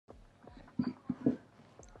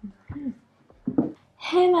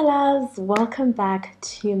Hey my loves, welcome back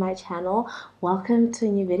to my channel. Welcome to a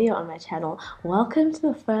new video on my channel. Welcome to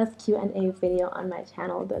the first Q&A video on my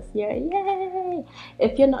channel this year. Yay!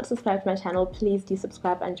 If you're not subscribed to my channel, please do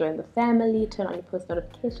subscribe and join the family. Turn on your post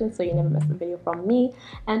notifications so you never miss a video from me.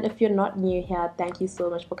 And if you're not new here, thank you so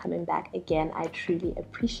much for coming back again. I truly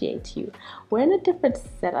appreciate you. We're in a different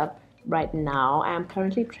setup right now. I am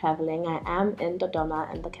currently traveling. I am in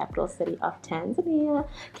Dodoma, in the capital city of Tanzania.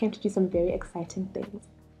 Came to do some very exciting things.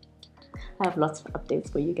 I have lots of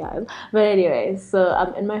updates for you guys. But anyway, so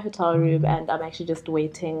I'm in my hotel room and I'm actually just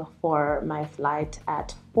waiting for my flight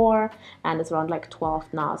at 4 and it's around like 12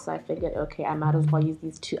 now, so I figured okay, I might as well use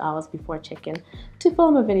these 2 hours before check-in to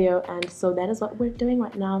film a video, and so that is what we're doing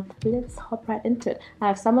right now. Let's hop right into it. I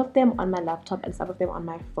have some of them on my laptop and some of them on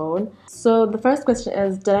my phone. So the first question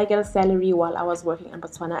is, did I get a salary while I was working in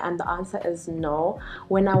Botswana? And the answer is no.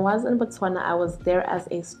 When I was in Botswana, I was there as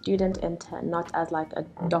a student intern, not as like a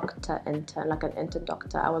doctor intern, like an intern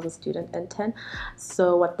doctor. I was a student intern.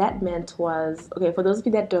 So what that meant was, okay, for those of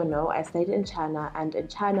you that don't know, I studied in China, and in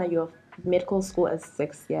China your medical school is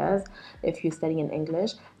 6 years if you're studying in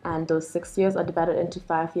English, and those 6 years are divided into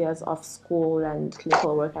 5 years of school and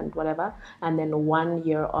clinical work and whatever, and then 1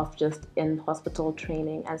 year of just in-hospital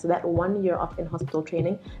training. And so that 1 year of in-hospital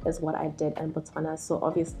training is what I did in Botswana. So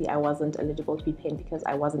obviously I wasn't eligible to be paid because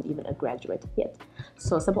I wasn't even a graduate yet.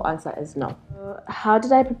 So simple answer is no. How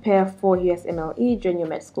did I prepare for USMLE during your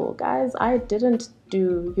med school? Guys, I didn't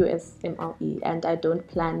do USMLE and I don't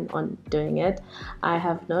plan on doing it. I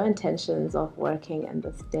have no intentions of working in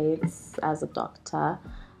the States as a doctor.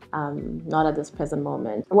 Not at this present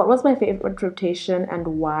moment. What was my favorite rotation and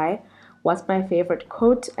why? What's my favorite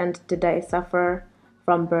quote, and did I suffer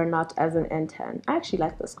from burnout as an intern? I actually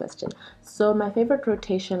like this question. So my favorite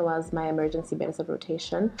rotation was my emergency medicine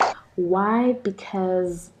rotation. Why?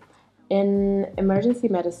 Because in emergency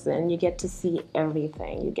medicine, you get to see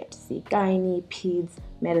everything. You get to see gynae, peds,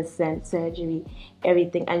 medicine, surgery,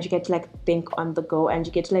 everything, and you get to like think on the go, and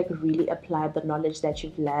you get to like really apply the knowledge that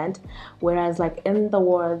you've learned. Whereas like in the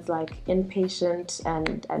wards, like inpatient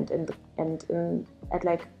and at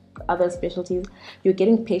like other specialties, you're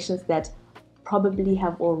getting patients that probably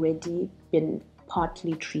have already been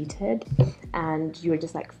partly treated, and you're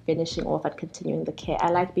just like finishing off and continuing the care. I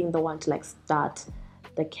like being the one to like start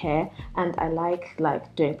the care, and I like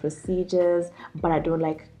doing procedures, but I don't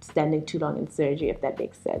like standing too long in surgery, if that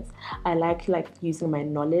makes sense. I like using my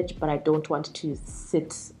knowledge, but I don't want to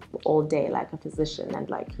sit all day like a physician and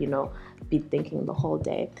like, you know, be thinking the whole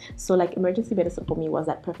day. So like emergency medicine for me was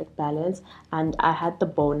that perfect balance, and I had the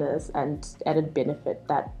bonus and added benefit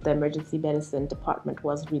that the emergency medicine department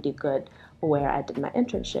was really good where I did my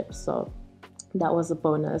internship. So that was a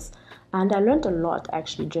bonus, and I learned a lot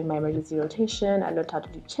actually during my emergency rotation. I learned how to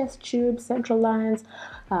do chest tubes, central lines,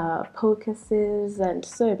 POCUSes, and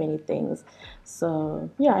so many things. So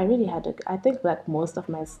yeah, I really had I think like most of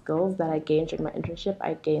my skills that I gained during my internship,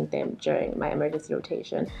 I gained them during my emergency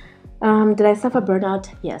rotation. Did I suffer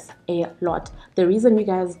burnout? Yes, a lot. The reason you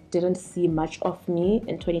guys didn't see much of me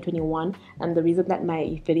in 2021, and the reason that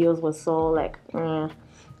my videos were so like in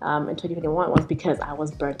 2021 was because I was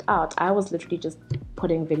burnt out. I was literally just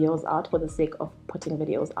putting videos out for the sake of putting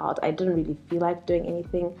videos out. I didn't really feel like doing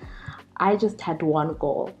anything. I just had one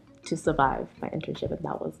goal: to survive my internship, and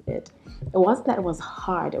that was it. It wasn't that it was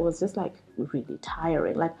hard, it was just like really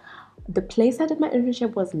tiring. Like the place I did my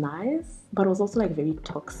internship was nice, but it was also like very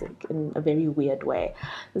toxic in a very weird way.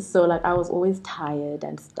 So like I was always tired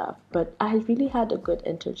and stuff, but I really had a good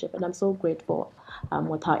internship, and I'm so grateful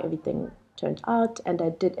with how everything turned out, and I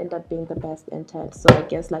did end up being the best intern. So I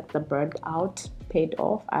guess like the burnt out paid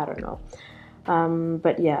off. I don't know.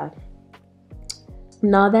 But yeah.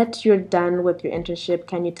 Now that you're done with your internship,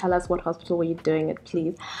 can you tell us what hospital were you doing it,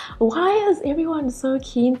 please? Why is everyone so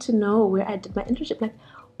keen to know where I did my internship? Like,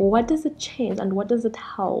 what does it change and what does it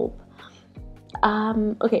help?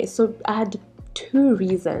 Okay, so I had 2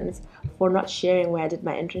 reasons for not sharing where I did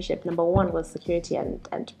my internship. Number one was security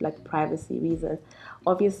and like privacy reasons.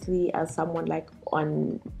 Obviously, as someone like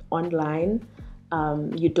online,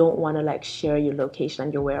 you don't want to like share your location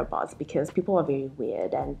and your whereabouts because people are very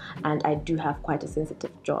weird, and I do have quite a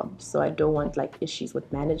sensitive job, so I don't want like issues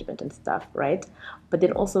with management and stuff, right? But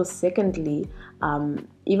then also secondly, and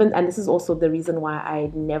this is also the reason why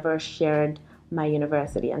I never shared my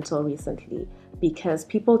university until recently, because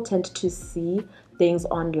people tend to see things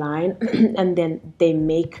online and then they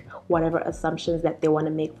make whatever assumptions that they want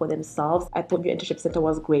to make for themselves. I thought your internship center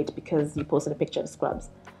was great because you posted a picture of scrubs.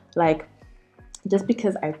 Like, just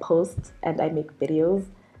because I post and I make videos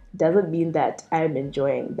doesn't mean that I'm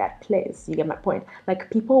enjoying that place. You get my point? Like,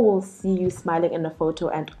 people will see you smiling in a photo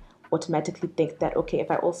and automatically think that, okay, if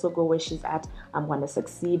I also go where she's at, I'm gonna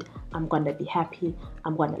succeed, I'm gonna be happy,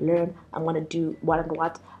 I'm gonna learn, I'm gonna do what and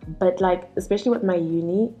what. But like, especially with my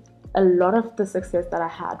uni, a lot of the success that I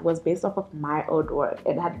had was based off of my own work.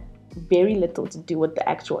 It had very little to do with the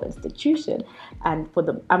actual institution. And for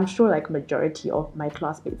the, I'm sure like majority of my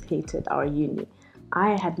classmates hated our uni.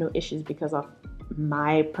 I had no issues because of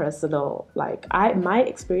my personal, like, my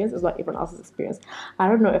experience is not everyone else's experience. I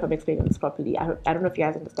don't know if I'm explaining this properly. I don't know if you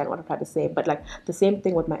guys understand what I'm trying to say, but like the same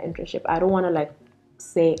thing with my internship. I don't want to like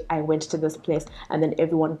say I went to this place and then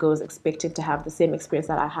everyone goes expecting to have the same experience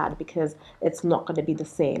that I had, because it's not going to be the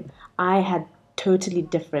same. I had totally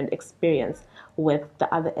different experience with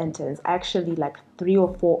the other interns. Actually, like 3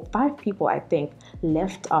 or 4, 5 people I think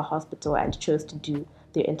left our hospital and chose to do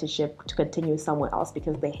their internship to continue somewhere else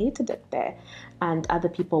because they hated it there. And other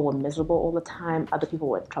people were miserable all the time, other people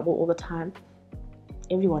were in trouble all the time.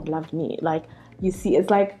 Everyone loved me. Like, you see, it's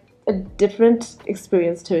like a different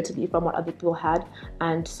experience totally from what other people had.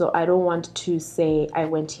 And so I don't want to say I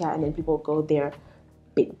went here and then people go there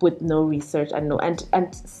with no research and no,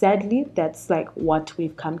 and sadly that's like what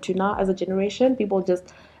we've come to now as a generation. People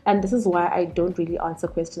just, and this is why I don't really answer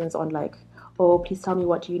questions on like, oh, please tell me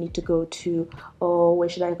what you need to go to, or where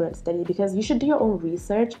should I go and study, because you should do your own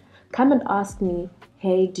research. Come and ask me,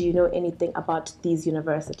 hey, do you know anything about these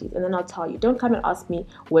universities, and then I'll tell you. Don't come and ask me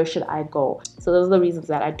where should I go. So those are the reasons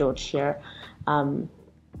that I don't share, and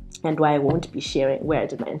why I won't be sharing where I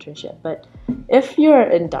did my internship. But if you're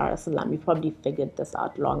in Dar es Salaam, you probably figured this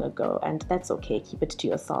out long ago, and that's okay. Keep it to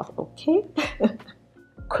yourself, okay?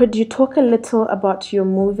 Could you talk a little about your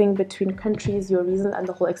moving between countries, your reason, and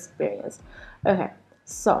the whole experience? Okay,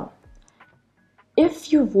 so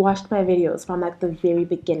if you've watched my videos from like the very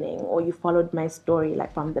beginning, or you followed my story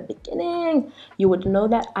like from the beginning, you would know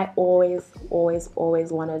that I always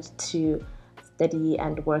wanted to study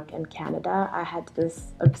and work in Canada. I had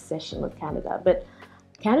this obsession with Canada, but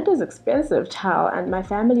Canada is expensive, child, and my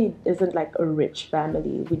family isn't like a rich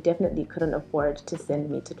family. We definitely couldn't afford to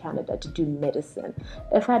send me to Canada to do medicine.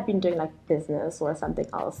 If I'd been doing like business or something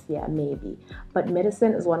else, yeah, maybe. But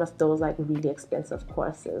medicine is one of those like really expensive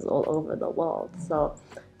courses all over the world. So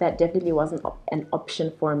that definitely wasn't an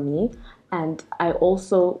option for me. And I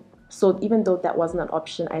also, so even though that wasn't an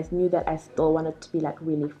option, I knew that I still wanted to be like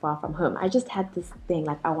really far from home. I just had this thing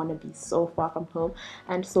like I want to be so far from home,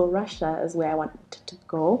 and so Russia is where I wanted to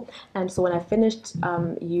go. And so when I finished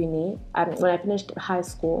when I finished high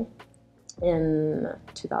school in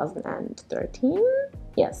 2013,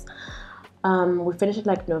 yes, we finished it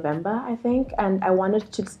like November, I think, and I wanted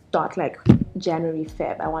to start like January,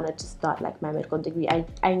 Feb. I wanted to start like my medical degree.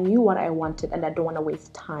 I knew what I wanted, and I don't want to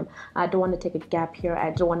waste time. I don't want to take a gap here. I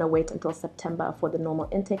don't want to wait until September for the normal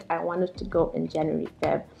intake. I wanted to go in January,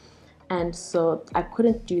 Feb. And so I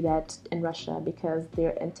couldn't do that in Russia because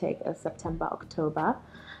their intake is September, October.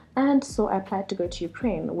 And so I applied to go to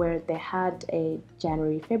Ukraine, where they had a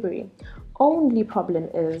January, February. Only problem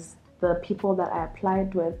is the people that I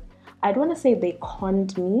applied with, I don't want to say they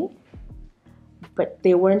conned me, but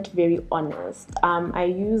they weren't very honest. I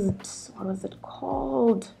used, what was it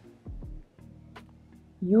called?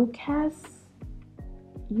 UCAS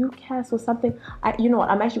or something. You know what?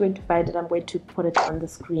 I'm actually going to find it. I'm going to put it on the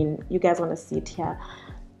screen. You guys want to see it here.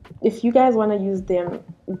 If you guys want to use them,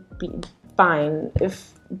 fine.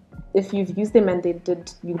 If you've used them and they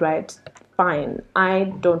did you right, fine. I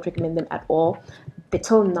don't recommend them at all.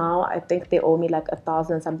 Till now, I think they owe me like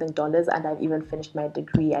 $1,000 something, and I've even finished my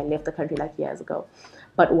degree. I left the country like years ago.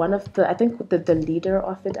 But one of the, I think the leader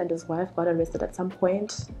of it and his wife got arrested at some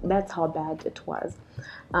point. That's how bad it was.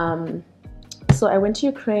 So I went to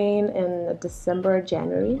Ukraine in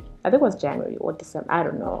January. I think it was January or December. I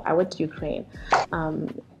don't know. I went to Ukraine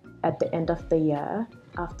at the end of the year,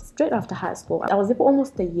 straight after high school. I was there for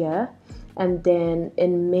almost a year. And then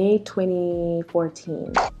in May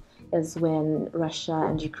 2014, is when Russia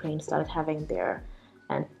and Ukraine started having their,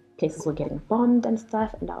 and places were getting bombed and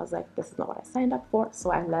stuff, and I was like, this is not what I signed up for. So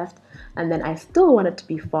I left, and then I still wanted to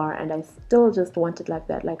be far, and I still just wanted like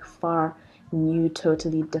that, like far, new,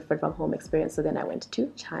 totally different from home experience. So then I went to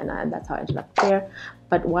China, and that's how I ended up there.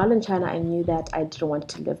 But while in China, I knew that I didn't want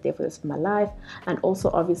to live there for the rest of my life, and also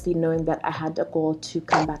obviously knowing that I had a goal to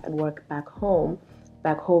come back and work back home,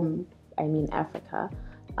 I mean Africa.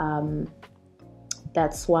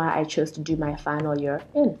 That's why I chose to do my final year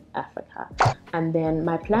in Africa. And then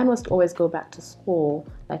my plan was to always go back to school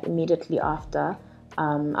like immediately after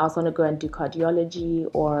I was going to go and do cardiology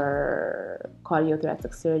or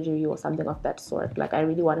cardiothoracic surgery or something of that sort. Like, I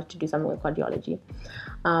really wanted to do something with cardiology.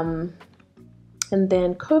 And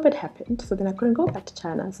then COVID happened, so then I couldn't go back to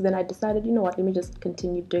China. So then I decided, you know what, let me just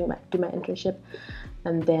continue do my internship.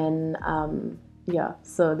 And then yeah,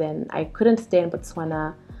 so then I couldn't stay in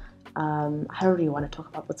Botswana. I don't really want to talk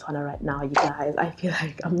about Botswana right now, you guys. I feel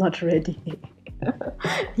like I'm not ready.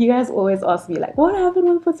 You guys always ask me, like, what happened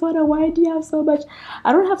with Botswana? Why do you have so much?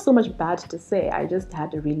 I don't have so much bad to say. I just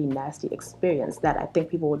had a really nasty experience that I think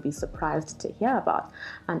people would be surprised to hear about.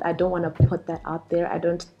 And I don't want to put that out there. I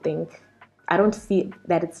don't see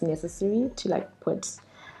that it's necessary to like put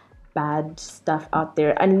bad stuff out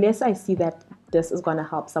there unless I see that this is going to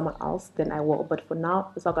help someone else, then I will. But for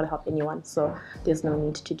now, it's not going to help anyone, so there's no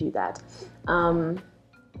need to do that.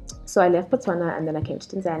 So I left Botswana and then I came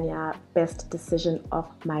to Tanzania. Best decision of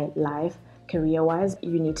my life. Career-wise,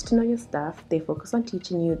 you need to know your stuff. They focus on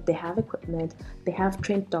teaching you. They have equipment. They have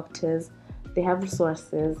trained doctors. They have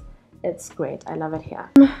resources. It's great. I love it here.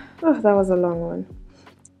 Oh, that was a long one.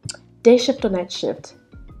 Day shift or night shift?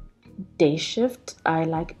 Day shift. I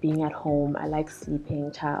like being at home. I like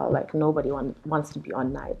sleeping, child. Like, nobody wants to be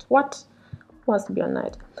on night. What? Who wants to be on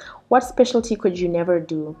night? What specialty could you never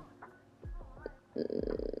do?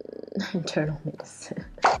 Internal medicine.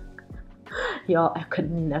 Y'all, I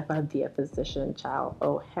could never be a physician, child.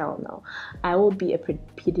 Oh, hell no. I will be a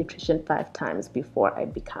pediatrician 5 times before I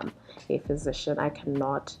become a physician. I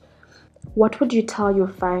cannot. What would you tell your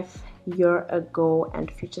 5-year ago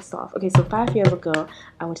and future self? Okay, so 5 years ago,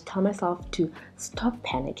 I would tell myself to stop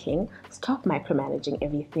panicking, stop micromanaging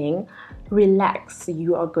everything, relax.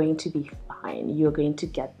 You are going to be fine. You're going to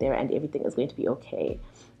get there and everything is going to be okay.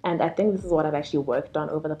 And I think this is what I've actually worked on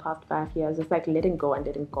over the past 5 years. It's like letting go and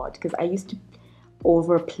letting God. Because I used to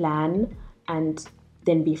over plan and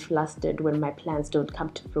then be flustered when my plans don't come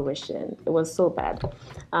to fruition. It was so bad.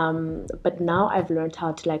 But now I've learned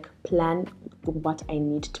how to like plan what I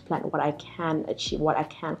need to plan, what I can achieve, what I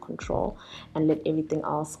can control, and let everything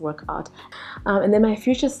else work out. And then my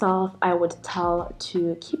future self, I would tell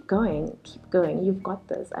to keep going, you've got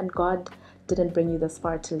this, and God didn't bring you this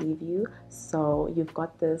far to leave you, so you've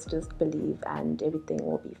got this, just believe and everything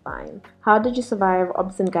will be fine. How did you survive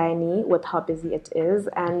OBGYN with how busy it is,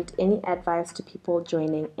 and any advice to people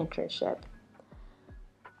joining internship?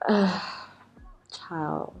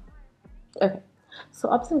 Child. Okay, so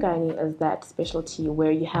OBGYN is that specialty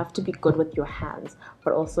where you have to be good with your hands,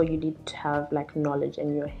 but also you need to have like knowledge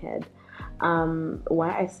in your head.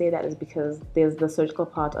 Why I say that is because there's the surgical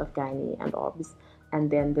part of gynae and obs, and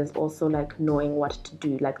then there's also like knowing what to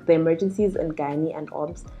do. Like the emergencies in gynae and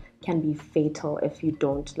obs can be fatal if you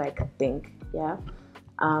don't like think. Yeah.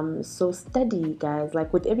 So study, guys.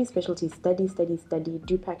 Like with every specialty, study,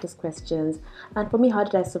 do practice questions. And for me, how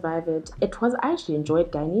did I survive it? I actually enjoyed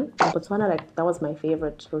gynae. In Botswana, like that was my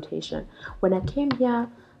favorite rotation. When I came here,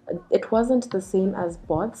 it wasn't the same as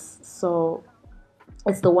bots, so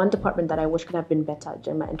it's the one department that I wish could have been better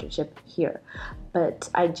during my internship here. But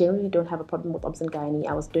I generally don't have a problem with obs and gynae.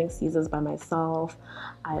 I was doing Caesars by myself.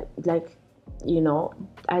 I don't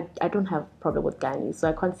have a problem with gynae, so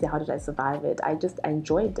I can't say how did I survive it. I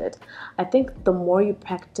enjoyed it. I think the more you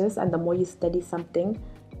practice and the more you study something,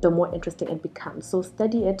 the more interesting it becomes. So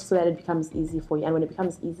study it so that it becomes easy for you. And when it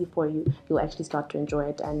becomes easy for you, you'll actually start to enjoy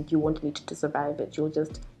it and you won't need to survive it. You'll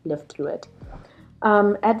just live through it.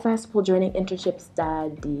 Advice for joining internship: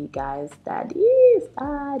 study, guys.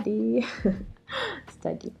 Study.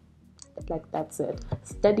 Study. Like, that's it.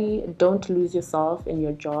 Study. Don't lose yourself in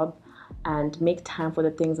your job, and make time for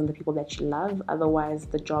the things and the people that you love. Otherwise,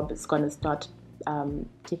 the job is going to start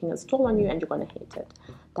taking a toll on you and you're going to hate it.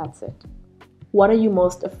 That's it. What are you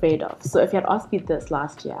most afraid of? So if you had asked me this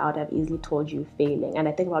last year, I would have easily told you failing. And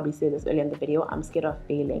I think I probably said this earlier in the video. I'm scared of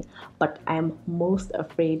failing, but I'm most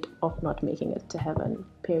afraid of not making it to heaven,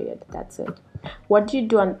 period. That's it. What do you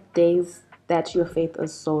do on days that your faith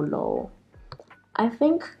is so low? I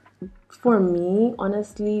think for me,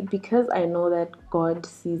 honestly, because I know that God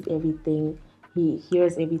sees everything, He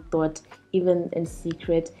hears every thought, even in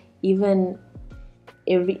secret, even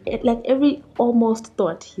every almost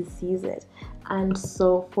thought, He sees it. And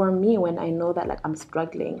so for me, when I know that like I'm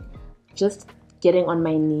struggling, just getting on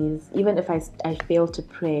my knees, even if I fail to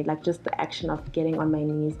pray, like just the action of getting on my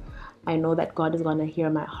knees, I know that God is going to hear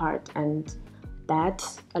my heart, and that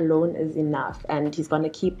alone is enough. And He's going to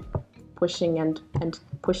keep pushing and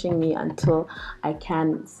pushing me until I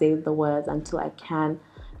can say the words, until I can,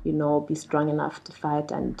 be strong enough to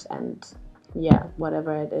fight and yeah,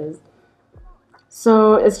 whatever it is.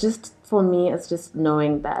 So it's just, for me, it's just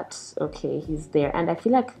knowing that, okay, He's there. And I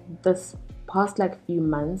feel like this past like few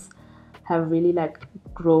months have really like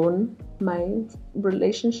grown my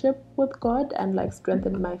relationship with God and like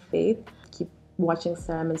strengthened my faith. Keep watching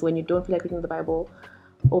sermons. When you don't feel like reading the Bible,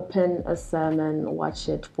 open a sermon, watch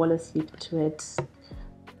it, fall asleep to it,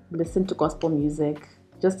 listen to gospel music.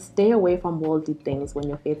 Just stay away from worldly things when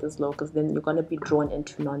your faith is low, because then you're going to be drawn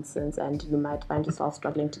into nonsense and you might find yourself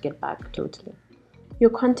struggling to get back totally.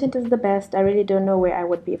 Your content is the best. I really don't know where I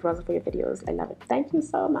would be if it wasn't for your videos. I love it. Thank you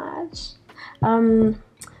so much.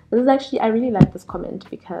 This is actually, I really like this comment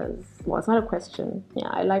because, well, it's not a question. Yeah,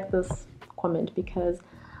 I like this comment because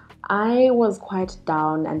I was quite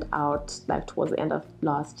down and out like towards the end of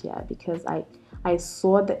last year, because I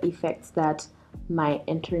saw the effects that my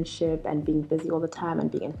internship and being busy all the time and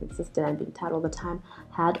being inconsistent and being tired all the time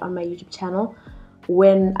had on my YouTube channel.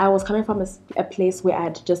 When I was coming from a place where I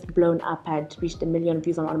had just blown up, I had reached 1 million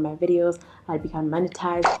views on one of my videos, I had become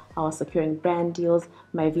monetized, I was securing brand deals,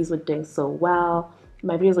 my views were doing so well,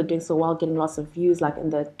 my videos were doing so well, getting lots of views like in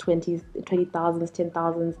the 20,000s,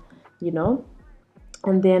 10,000s, you know.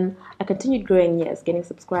 And then I continued growing, yes, getting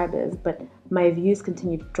subscribers, but my views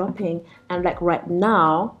continued dropping. And like right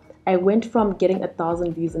now, I went from getting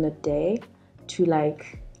 1,000 views in a day to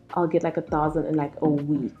like, I'll get like 1,000 in like a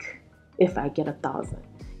week, if I get 1,000,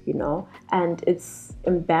 you know. And it's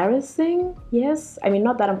embarrassing, yes. I mean,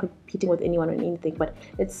 not that I'm competing with anyone or anything, but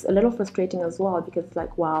it's a little frustrating as well, because it's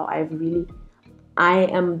like, wow, I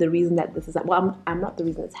am the reason that this is, well, I'm not the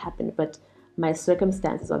reason it's happened, but my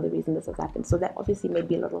circumstances are the reason this has happened. So that obviously made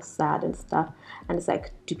me a little sad and stuff. And it's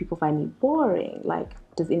like, do people find me boring? Like,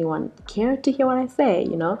 does anyone care to hear what I say?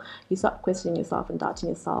 You know, you start questioning yourself and doubting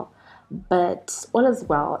yourself. But all is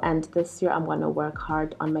well, and this year I'm going to work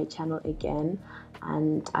hard on my channel again,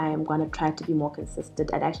 and I am going to try to be more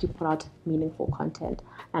consistent and actually put out meaningful content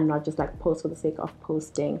and not just like post for the sake of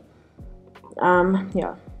posting.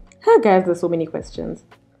 Yeah. Hi guys, there's so many questions.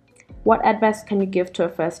 What advice can you give to a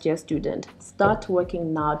first-year student? Start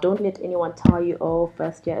working now. Don't let anyone tell you, oh,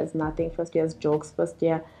 first year is nothing, first year is jokes, first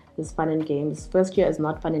year is fun and games. First year is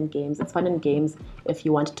not fun and games. It's fun and games if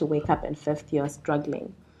you want to wake up in fifth year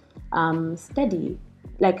struggling. Study.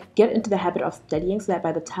 Like, get into the habit of studying so that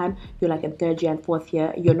by the time you're like in third year and fourth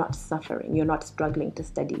year, you're not suffering, you're not struggling to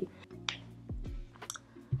study.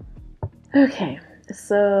 Okay,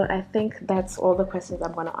 so I think that's all the questions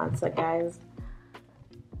I'm going to answer, guys.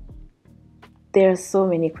 There are so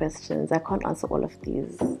many questions. I can't answer all of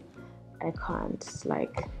these. I can't.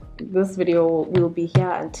 Like, this video will be here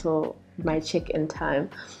until my check-in time.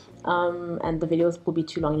 And the videos will be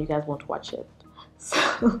too long. You guys won't watch it.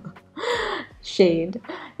 So, shade.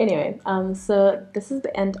 Anyway, so this is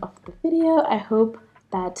the end of the video. I hope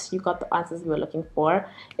that you got the answers you were looking for.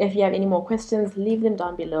 If you have any more questions, leave them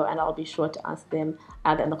down below and I'll be sure to answer them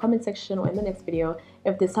either in the comment section or in the next video.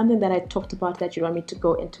 If there's something that I talked about that you want me to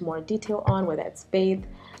go into more detail on, whether it's faith,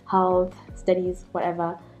 health, studies,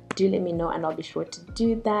 whatever, do let me know and I'll be sure to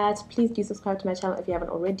do that. Please do subscribe to my channel if you haven't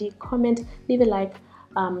already. Comment, leave a like,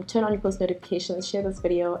 turn on your post notifications, share this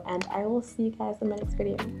video, and I will see you guys in my next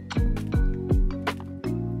video.